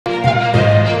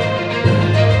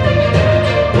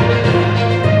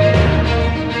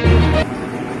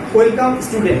Welcome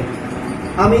student.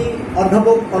 আমি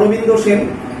অধ্যাপক অরবিন্দ সেন,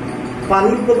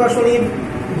 পারুল প্রকাশনীর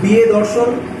BA দর্শন,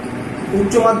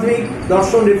 উচ্চ মাধ্যমিক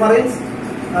দর্শন রেফারেন্স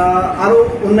আরও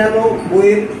অন্যান্য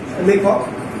বইয়ের লেখক।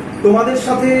 তোমাদের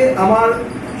সাথে আমার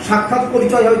সাক্ষাৎ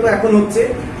পরিচয় হয়তো এখন হচ্ছে,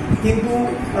 কিন্তু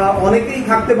অনেকেই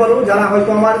থাকতে পারো যারা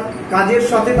হয়তো আমার কাজের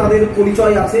সাথে তাদের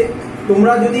পরিচয় আছে।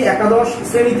 তোমরা যদি একাদশ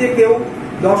শ্রেণীতে কেউ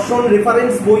দর্শন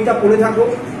রেফারেন্স বইটা পড়ে থাকো,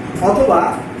 অথবা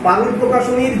পারুল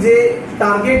প্রকাশনীর যে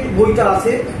টার্গেট বইটা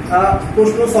আছে,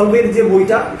 প্রশ্ন সলভের যে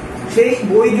বইটা, সেই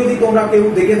বই যদি তোমরা কেউ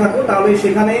দেখে থাকো, তাহলে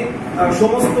সেখানে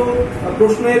সমস্ত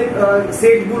প্রশ্নের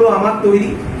সেটগুলো আমার তৈরি।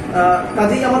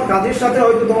 কাজেই আমার কাজের সাথে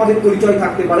হয়তো তোমাদের পরিচয়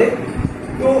থাকতে পারে।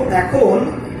 তো এখন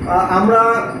আমরা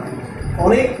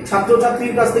অনেক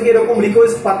ছাত্রছাত্রীর কাছ থেকে এরকম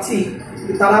রিকোয়েস্ট পাচ্ছি,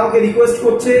 তারা আমাকে রিকোয়েস্ট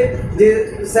করছে যে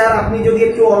স্যার আপনি যদি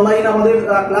একটু অনলাইন আমাদের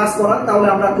ক্লাস করান তাহলে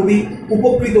আমরা খুবই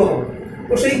উপকৃত হব।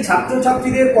 তো সেই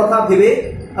ছাত্রছাত্রীদের কথা ভেবে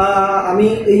আমি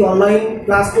এই অনলাইন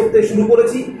ক্লাস করতে শুরু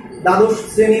করেছি দ্বাদশ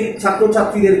শ্রেণীর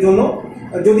ছাত্রছাত্রীদের জন্য।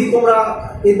 যদি তোমরা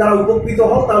এর দ্বারা উপকৃত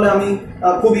হও তাহলে আমি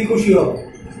খুবই খুশি হব।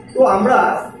 তো আমরা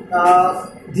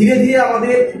ধীরে ধীরে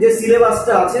আমাদের যে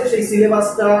সিলেবাসটা আছে সেই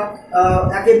সিলেবাসটা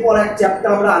একের পর এক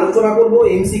চ্যাপ্টার আমরা আলোচনা করব।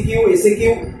 এমসিকিউ,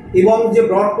 এসএকিউ এবং যে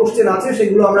ব্রড কোশ্চেন আছে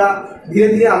সেগুলো আমরা ধীরে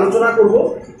ধীরে আলোচনা করব।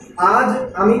 আজ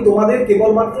আমি তোমাদের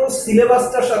কেবলমাত্র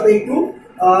সিলেবাসটার সাথে একটু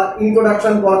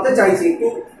ইন্ট্রোডাকশন করাতে চাইছি, একটু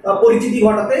পরিচিতি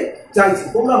ঘটাতে চাইছি।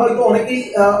 তোমরা হয়তো অনেকেই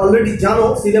অলরেডি জানো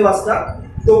সিলেবাসটা,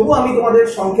 তবুও আমি তোমাদের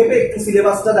সংক্ষেপে একটু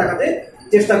সিলেবাসটা দেখাতে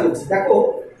চেষ্টা করছি। দেখো,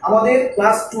 আমাদের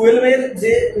ক্লাস 12-এর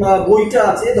যে বইটা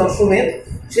আছে দর্শনের,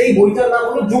 সেই বইটার নাম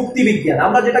হলো যুক্তিবিজ্ঞান,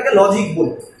 আমরা যেটাকে লজিক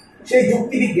বলি। সেই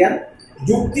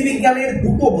যুক্তিবিজ্ঞানের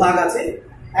দুটো ভাগ আছে,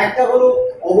 একটা হলো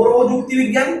অবরোহ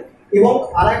যুক্তিবিজ্ঞান এবং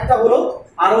আর একটা হলো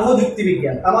আরোহ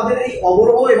যুক্তিবিজ্ঞান। আমাদের এই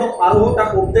অবরোহ এবং আরোহটা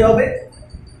করতে হবে।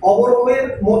 অবরোহের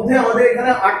মধ্যে আমাদের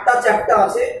এখানে 8টা চ্যাপ্টার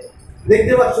আছে,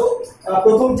 দেখতে পাচ্ছ।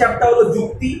 প্রথম চ্যাপ্টার হলো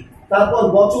যুক্তি, তারপর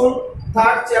বচন,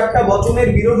 থার্ড চ্যাপ্টার বচনের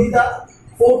বিরোধিতা,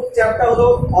 ফোর্থ চ্যাপ্টার হলো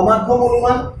অমাধ্যম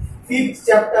অনুমান, ফিফথ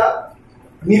চ্যাপ্টার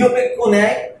নিরপেক্ষ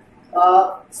ন্যায়,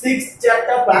 সিক্সথ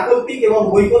চ্যাপ্টার প্রাকল্পিক এবং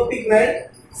বৈকল্পিক ন্যায়,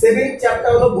 সেভেন্থ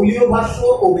চ্যাপ্টার হলো বুলীয় ভাষ্য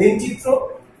ও ভেনচিত্র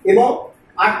এবং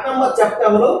 8 নম্বর চ্যাপ্টার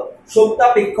হলো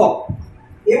সত্যাপেক্ষক।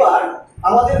 এবার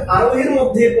আমাদের আরোহের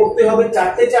মধ্যে পড়তে হবে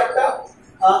 4টে চ্যাপ্টার,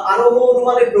 আরোহ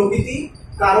অনুমানের প্রকৃতি,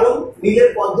 কারণ, মিলের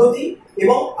পদ্ধতি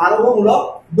এবং আরোহমূলক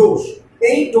দোষ।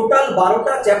 এই টোটাল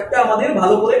 12টা চ্যাপ্টার আমাদের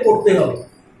ভালো করে পড়তে হবে।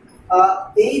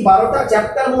 এই 12টা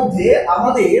চ্যাপ্টার মধ্যে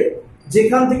আমাদের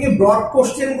যেখান থেকে ব্রড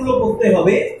কোশ্চেন গুলো করতে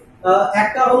হবে,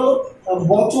 একটা হলো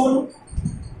বচন,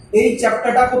 এই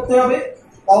চ্যাপ্টারটা করতে হবে,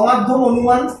 অমাধ্যম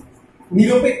অনুমান,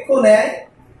 নিরপেক্ষ ন্যায়,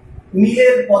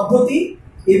 মিলের পদ্ধতি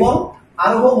এবং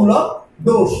আরোহমূলক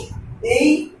দোষ। এই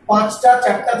 5টা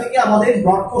চ্যাপ্টার থেকে আমাদের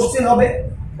ব্রড কোশ্চেন হবে।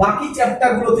 বাকি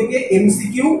চ্যাপ্টারগুলো থেকে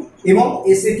এমসিকিউ এবং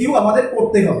এসএকিউ আমাদের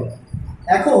পড়তে হবে।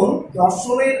 এখন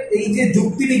দর্শনের এই যে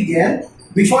যুক্তিবিজ্ঞান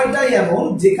বিষয়টাই এমন,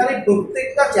 যেখানে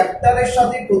প্রত্যেকটা চ্যাপ্টারের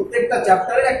সাথে প্রত্যেকটা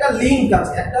চ্যাপ্টারের একটা লিঙ্ক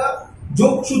আছে, একটা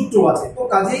যোগসূত্র আছে। তো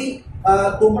কাজেই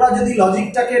তোমরা যদি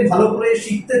লজিকটাকে ভালো করে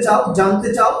শিখতে চাও, জানতে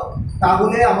চাও,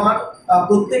 তাহলে আমার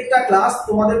প্রত্যেকটা ক্লাস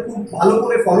তোমাদের খুব ভালো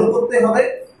করে ফলো করতে হবে।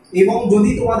 এবং যদি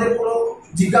তোমাদের কোনো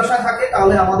জিজ্ঞাসা থাকে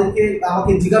তাহলে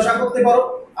আমাকে জিজ্ঞাসা করতে পারো।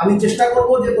 আমি চেষ্টা করব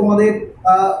যে তোমাদের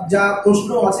যা প্রশ্ন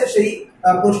আছে সেই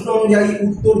প্রশ্ন অনুযায়ী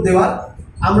উত্তর দেওয়ার।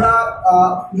 আমরা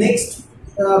নেক্সট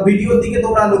ভিডিওর দিকে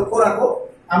তোমরা লক্ষ্য রাখো।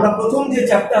 আমরা প্রথম যে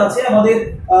চ্যাপ্টার আছে আমাদের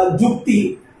যুক্তি,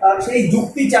 সেই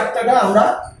যুক্তি চ্যাপ্টারটা আমরা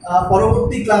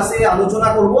পরবর্তী ক্লাসে আলোচনা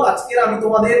করব। আজকের আমি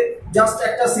তোমাদের জাস্ট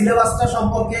একটা সিলেবাসটা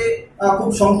সম্পর্কে খুব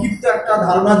সংক্ষিপ্ত একটা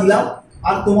ধারণা দিলাম,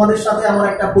 আর তোমাদের সাথে আমার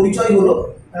একটা পরিচয় হলো।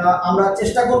 আমরা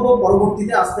চেষ্টা করব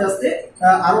পরবর্তীতে আস্তে আস্তে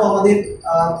আরো আমাদের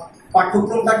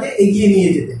পাঠ্যক্রমটাকে এগিয়ে নিয়ে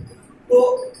যেতে। তো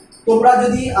তোমরা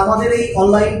যদি আমাদের এই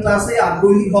অনলাইন ক্লাসে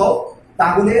আগ্রহী হও,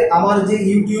 তাহলে আমার যে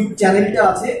ইউটিউব চ্যানেলটা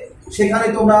আছে সেখানে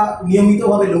তোমরা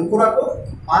নিয়মিতভাবে লক্ষ্য রাখো।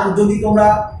 আর যদি তোমরা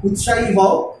উৎসাহী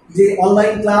হও যে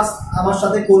অনলাইন ক্লাস আমার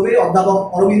সাথে করবে, অধ্যাপক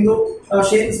অরবিন্দ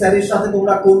সেন স্যারের সাথে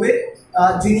তোমরা করবে,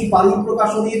 যিনি পারুল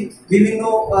প্রকাশনীর বিভিন্ন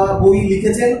বই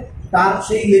লিখেছেন, তার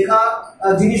সেই লেখা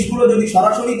জিনিসগুলো যদি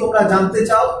সরাসরি তোমরা জানতে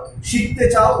চাও, শিখতে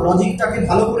চাও, লজিকটাকে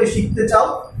ভালো করে শিখতে চাও,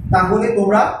 তাহলে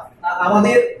তোমরা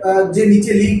আমাদের যে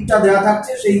নিচে লিঙ্কটা দেওয়া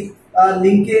থাকছে সেই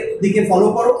লিঙ্কের দিকে ফলো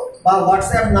করো, বা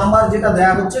হোয়াটসঅ্যাপ নাম্বার যেটা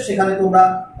দেওয়া হচ্ছে সেখানে তোমরা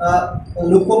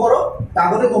লক্ষ্য করো,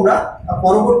 তাহলে তোমরা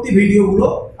পরবর্তী ভিডিওগুলো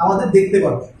আমাদের দেখতে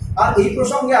পারো। আর এই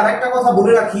প্রসঙ্গে আরেকটা কথা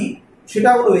বলে রাখি, সেটা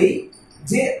হলো এই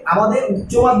যে আমাদের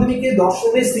উচ্চ মাধ্যমিকে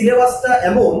দর্শনের সিলেবাসটা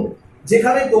এমন,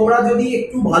 যেখানে তোমরা যদি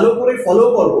একটু ভালো করে ফলো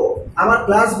করো আমার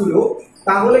ক্লাসগুলো,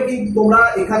 তাহলে কিন্তু তোমরা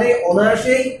এখানে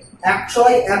অনায়াসেই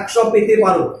 100-100 পেতে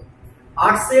পারো।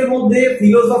 আর্টসের মধ্যে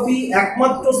ফিলোসফি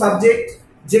একমাত্র সাবজেক্ট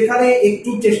যেখানে একটু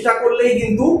চেষ্টা করলেই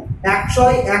কিন্তু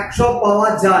 100 পাওয়া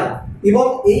যায়। এবং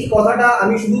এই কথাটা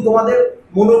আমি শুধু তোমাদের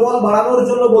মনোবল বাড়ানোর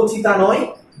জন্য বলছি তা নয়,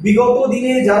 বিগত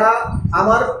দিনে যারা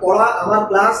আমার পড়া আমার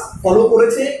ক্লাস ফলো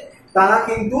করেছে তারা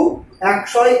কিন্তু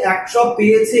 100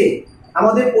 পেয়েছে।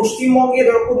 আমাদের পশ্চিমবঙ্গের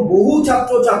এরকম বহু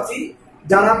ছাত্রছাত্রী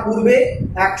যারা পূর্বে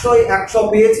 100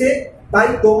 পেয়েছে। তাই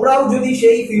তোমরাও যদি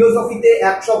সেই ফিলোসফিতে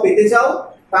 100 পেতে চাও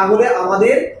তাহলে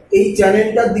আমাদের এই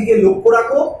চ্যানেলটার দিকে লক্ষ্য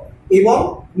রাখো এবং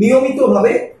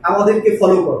নিয়মিতভাবে আমাদেরকে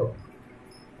ফলো করো।